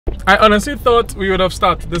I honestly thought we would have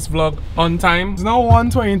started this vlog on time. It's now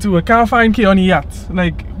 1:22. I can't find K on the yacht.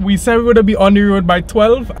 Like, we said we would be on the road by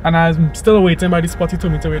 12, and I'm still waiting by the spot he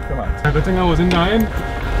told me to wait for that. Good thing I wasn't dying. Not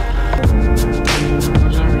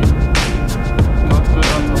good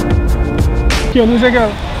at all. K, who's your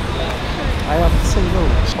girl? I am single.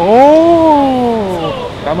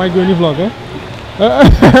 Oh! That might go in the vlog, eh?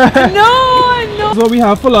 No! So we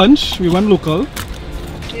have for lunch, we went local.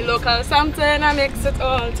 The local something that makes it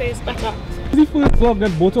all taste better. It's the first vlog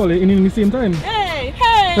that both all in the same time. Hey,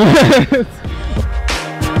 hey!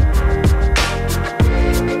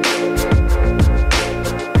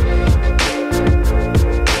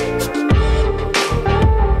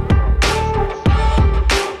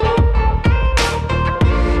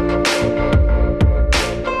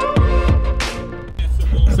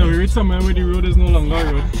 So we reached somewhere where the road is no longer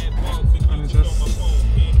a road. And it's just...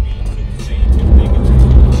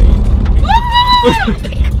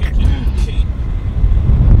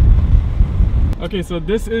 Okay, so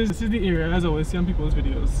this is the area as I always see on people's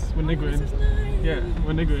videos when they're going. Nice. Yeah,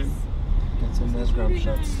 when they're going. Get some nice grab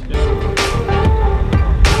shots. Yeah.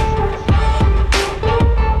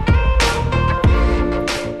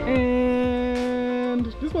 And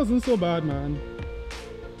this wasn't so bad, man.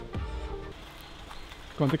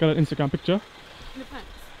 Go and take an Instagram picture. Depends.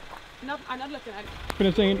 No, I'm not looking at it.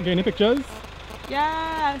 Finish getting the pictures.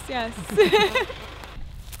 Yes, yes.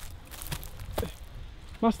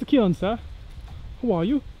 Master Keon, sir. How are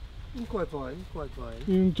you? I'm quite fine, quite fine.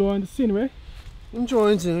 You enjoying the scenery?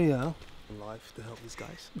 Enjoying it, yeah. Life to help these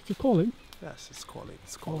guys. It's your calling. Yes, it's calling.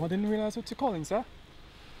 It's Oh, calling. I didn't realize what you're calling, sir.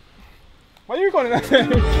 Why are you calling that?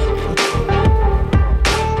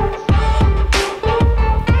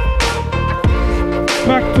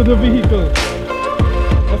 Back to the vehicle.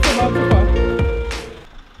 That's not too far.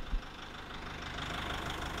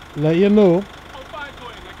 Let you know. How far it's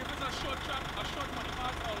going? Like if it's a short track, a short money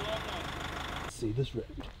pass, or a long one? See this road.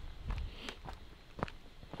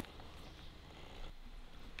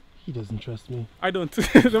 He doesn't trust me. I don't.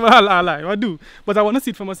 I lie. I do. But I want to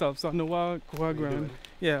see it for myself, so I know what I'm going.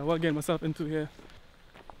 Yeah, what I'm getting myself into here.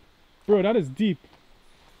 Bro, that is deep.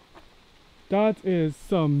 That is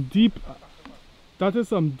some deep. That is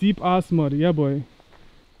some deep ass mud. Yeah, boy.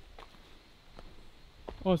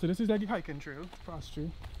 Oh, so this is like a hiking trail. Fast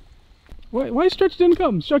through. Why Stretch didn't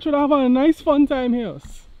come? Stretch would have a nice fun time here.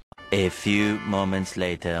 A few moments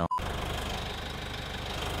later.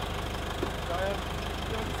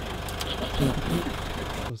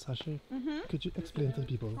 So, Sasha, could you explain to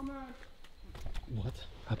people what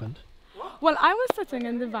happened? Well, I was sitting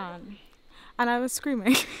in the van and I was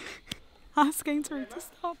screaming, asking Tariq to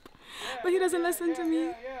stop, but he doesn't listen to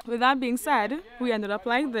me. With that being said, we ended up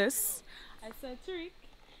like this. I said, Tariq,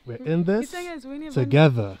 We're in the this thing is, we need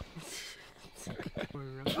together.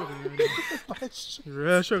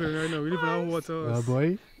 We're struggling right now. We live in our water. Well,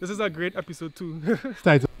 boy. This is a great episode too.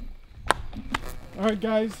 Title. Alright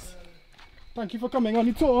guys, thank you for coming on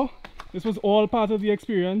the tour. This was all part of the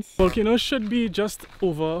experience. Volcano should be just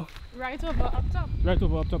over. right over up top. Right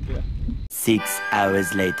over up top there. 6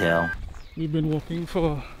 hours later. We've been walking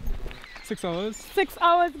for 6 hours. 6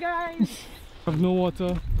 hours, guys. Have no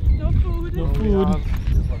water, No food. no food.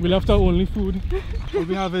 We left our only food. All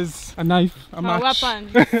we have is a knife, a match,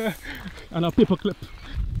 weapon. and a paper clip.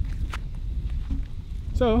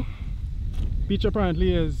 So, beach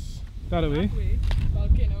apparently is that away.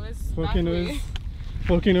 Volcano is Volcano that is way.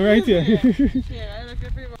 volcano right here. Yeah, I look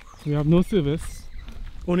at people. We have no service.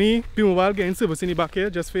 Only P-Mobile getting service in the back here,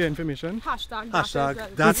 just for your information. Hashtag.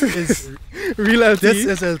 Hashtag. That is. Real LTE. This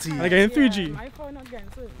is LT. And again 3G. My phone not getting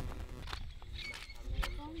service.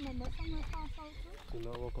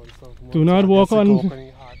 Do not walk on.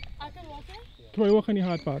 I can walk in? Can I walk on the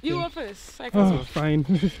hard part? You yeah? go first. I can Oh, fine.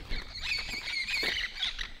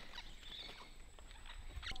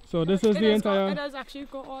 So this is the It entire. does actually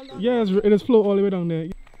go all down. Yes, it is flow all the way down there.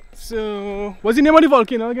 So, what's the name of the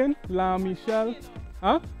volcano again? La Michel?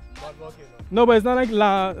 Huh? Mud volcano. No, but it's not like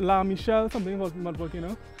La Michel something mud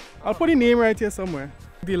volcano. I'll put the name right here somewhere.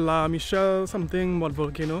 The La Michel something mud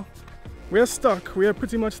volcano. We're stuck. We're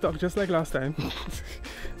pretty much stuck, just like last time.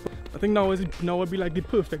 I think now would be like the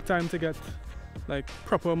perfect time to get like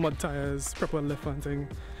proper mud tires, proper lift and thing.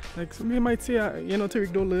 Like some people might say, you know,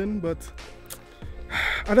 Tariq don't learn, but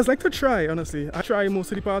I just like to try. Honestly, I try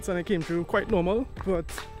most of the parts and I came through quite normal, but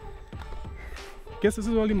guess this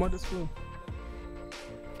is all the mud is for.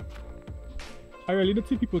 I really did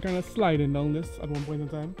see people kind of sliding down this at one point in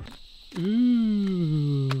time.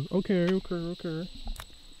 Ooh, okay.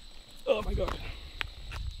 Oh my god.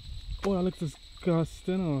 Oh, that looks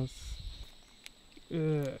disgusting.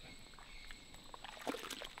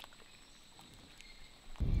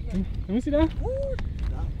 Let me see that.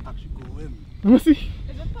 That actually go in. Let me see. Is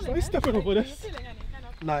it pulling? So he's stepping over this.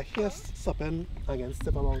 Now here's something against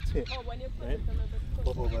step about here. Oh, when you put Right? it a little bit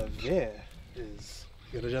But over there is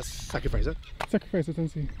you're gonna just sacrifice it. Sacrifice it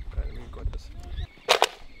and see. Okay, let me got this.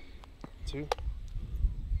 2.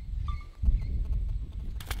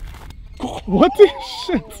 What the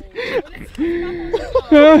shit?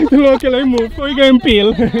 Look, I move before you get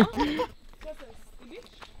pale. The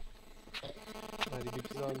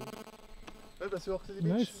beach is on. Let's walk to the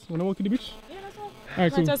beach. Nice. Wanna walk to the beach? Yeah, that's all.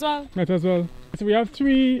 Alright, Might so as well. might as well. So we have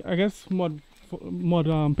 3, I guess, mud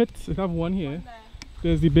pits. We have one here.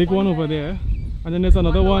 There's the big one over there, and then there's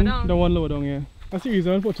another one, the one lower down here. That's the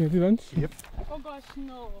reason, unfortunately, Vance. Yep. Oh gosh,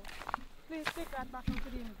 no. Please take that back into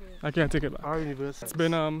the universe. I can't take it back. Our universe. It's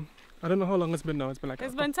been I don't know how long it's been now. It's been like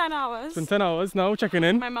It's been 10 hours. it's been 10 hours now. Checking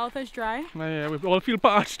in. My mouth is dry. Yeah, we all feel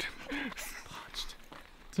parched.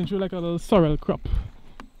 Since you're like a little sorrel crop.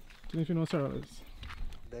 Don't know if you know what sorrel is.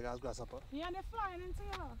 There goes grasshopper. Yeah, they're flying into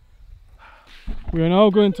you. We are now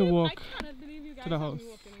going to I walk. cannot believe you guys to the are house.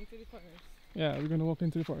 walking into the forest. Yeah, we're gonna walk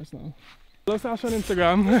into the forest now. Follow Sash on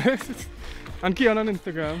Instagram and Kian on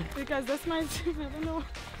Instagram. Because this might, I don't know,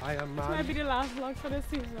 I am this might man. be the last vlog for this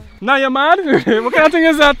season. Now you're mad? What kind of thing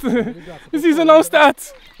is that? The season now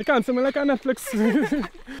starts. You can't see me like on Netflix.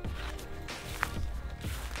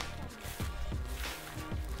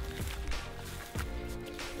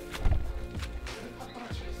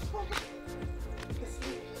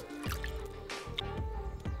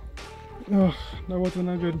 Oh, that wasn't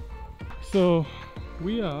that good. So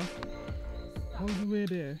we are all the way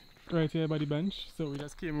there, right here by the bench. So we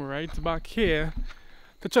just came right back here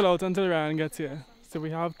to chill out until Ryan gets here. So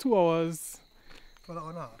we have 2 hours, For the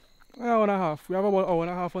honor. an hour and a half. We have about an hour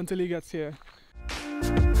and a half until he gets here.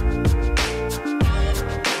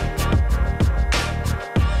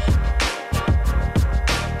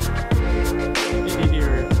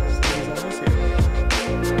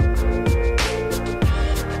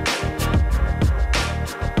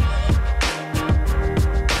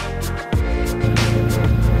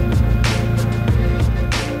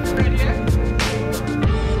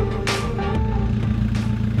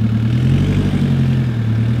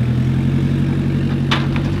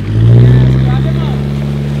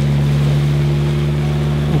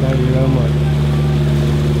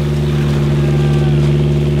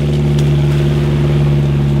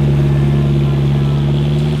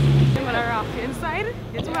 When I rock inside,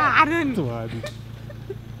 it's riding.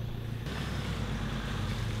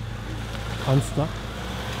 Unstuck.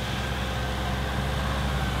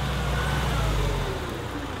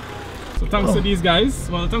 So thanks to these guys.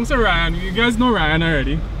 Well, thanks to Ryan. You guys know Ryan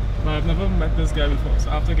already, but I've never met this guy before, so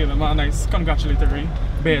I have to give him a nice congratulatory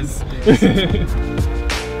biz.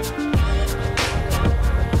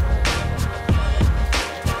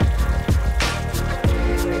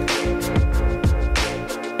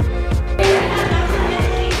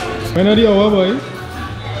 When are the hour, boy?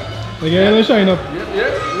 Like, you're gonna shine up.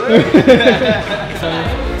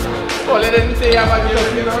 Paul didn't say I'm a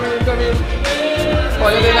girl, you know what I mean?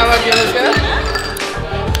 Paul didn't have a girl, okay?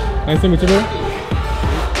 Nice to meet you, bro.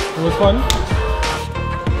 It was fun.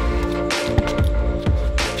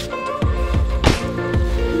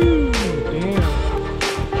 Damn.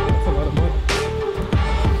 That's a lot of mud.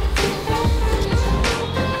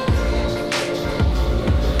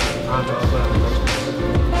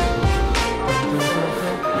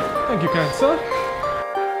 Thank you, kind sir.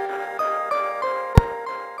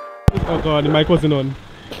 Oh god, the mic wasn't on.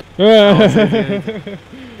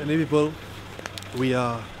 Any people, we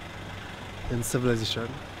are in civilization.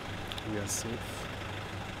 We are safe.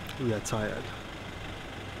 We are tired.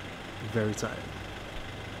 Very tired.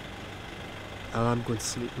 And I'm going to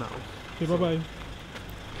sleep now. Okay, bye bye.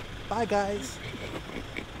 Bye guys.